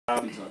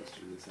appetites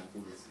through this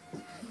apple.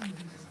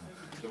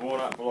 The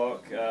Walnut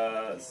block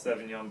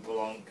Sauvignon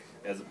Blanc,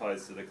 as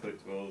opposed to the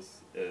collectibles,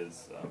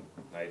 is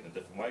made in a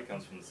different way. It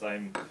comes from the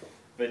same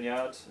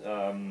vineyard.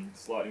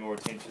 Slightly more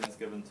attention is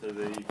given to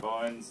the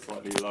vines,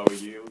 slightly lower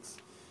yields,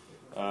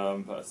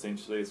 but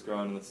essentially it's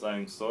grown in the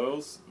same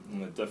soils.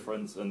 And the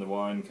difference in the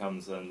wine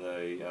comes in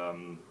the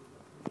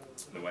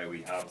way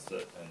we harvest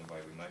it and the way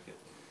we make it.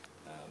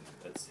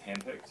 It's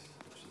hand-picked,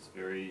 which is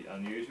very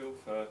unusual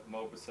for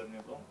Marlborough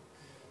Sauvignon Blanc.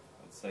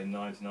 I'd say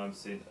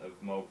 99% of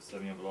Marlborough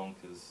Sauvignon Blanc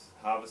is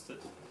harvested,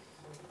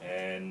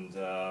 and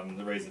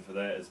the reason for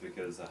that is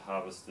because a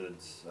harvested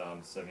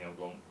Sauvignon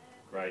Blanc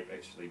grape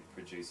actually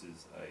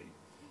produces a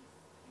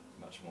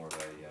much more of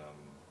a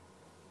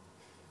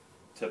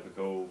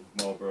typical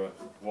Marlborough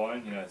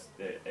wine. You know,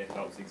 it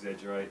helps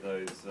exaggerate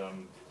those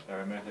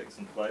aromatics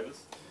and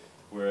flavours.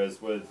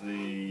 Whereas with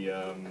the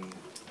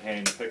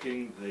hand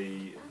picking,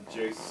 the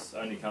juice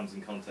only comes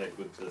in contact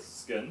with the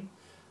skin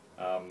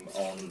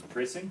on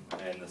pressing,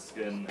 and the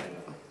skin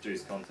and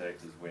juice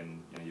contact is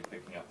when you're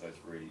picking up those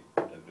very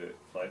overt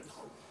flavours.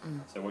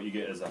 So what you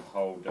get is a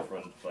whole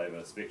different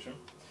flavour spectrum,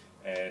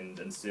 and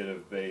instead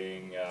of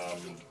being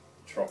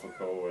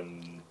tropical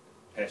and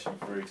passion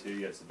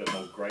fruity, it's a bit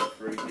more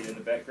grapefruity in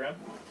the background.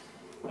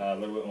 A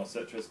little bit more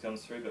citrus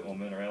comes through, a bit more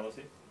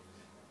minerality.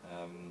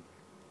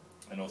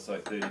 And also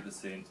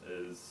 30%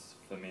 is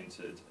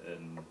fermented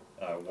in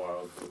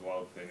wild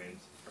ferment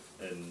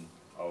in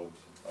old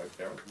oak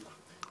barrel.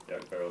 The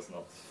oak barrel is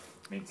not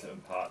meant to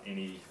impart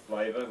any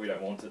flavour. We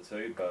don't want it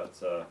to, but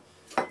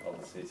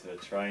obviously to a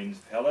trained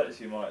palate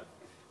you might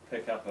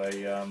pick up a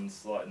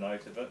slight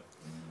note of it,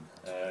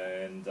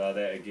 and that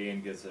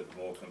again gives it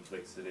more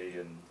complexity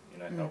and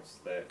helps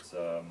that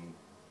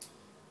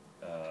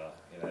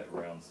that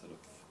round sort of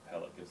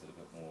palate, gives it a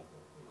bit more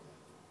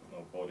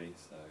body.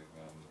 So.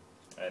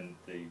 And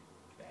the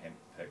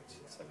hand-picked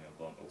Sauvignon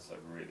Blanc also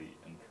really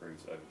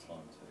improves over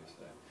time too.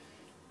 So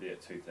yeah,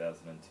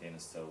 2010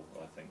 is still,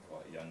 I think,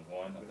 quite a young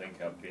wine. I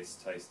think our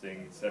best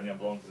tasting Sauvignon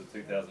Blanc is a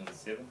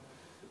 2007.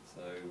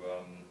 So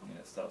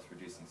it starts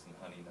producing some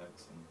honey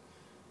notes, and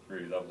it's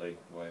really lovely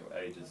the way it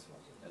ages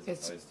as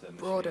opposed to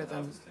broader machine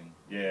harvesting.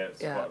 Yeah,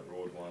 it's quite a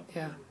broad one.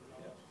 Yeah.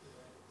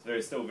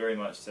 It's still very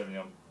much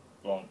Sauvignon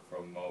Blanc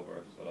from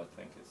Marlborough, but I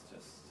think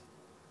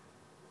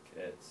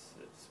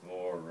it's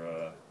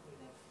more.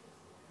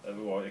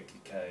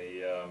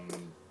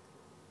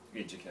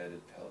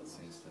 Educated palate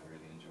seems to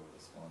really enjoy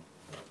this one.